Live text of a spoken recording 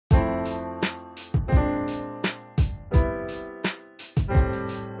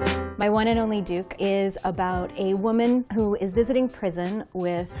My One and Only Duke is about a woman who is visiting prison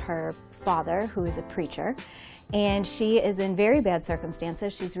with her father, who is a preacher, and she is in very bad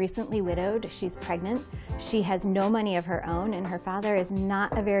circumstances. She's recently widowed, she's pregnant, she has no money of her own, and her father is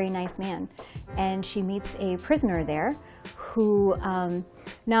not a very nice man. And she meets a prisoner there who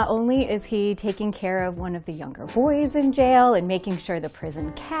not only is he taking care of one of the younger boys in jail and making sure the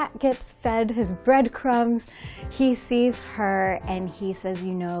prison cat gets fed his breadcrumbs, he sees her and he says,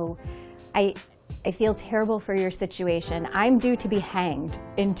 you know, I feel terrible for your situation. I'm due to be hanged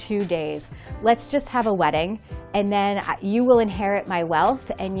in 2 days. Let's just have a wedding, and then you will inherit my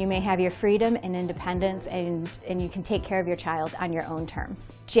wealth, and you may have your freedom and independence, and you can take care of your child on your own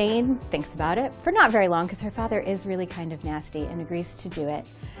terms. Jane thinks about it for not very long, because her father is really kind of nasty, and agrees to do it,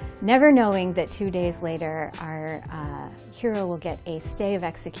 never knowing that 2 days later our hero will get a stay of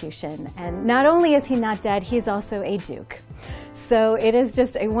execution. And not only is he not dead, he's also a duke. So it is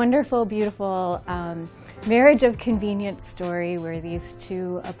just a wonderful, beautiful marriage of convenience story where these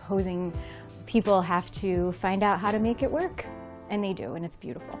two opposing people have to find out how to make it work. And they do, and it's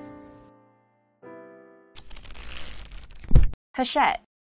beautiful. Hachette,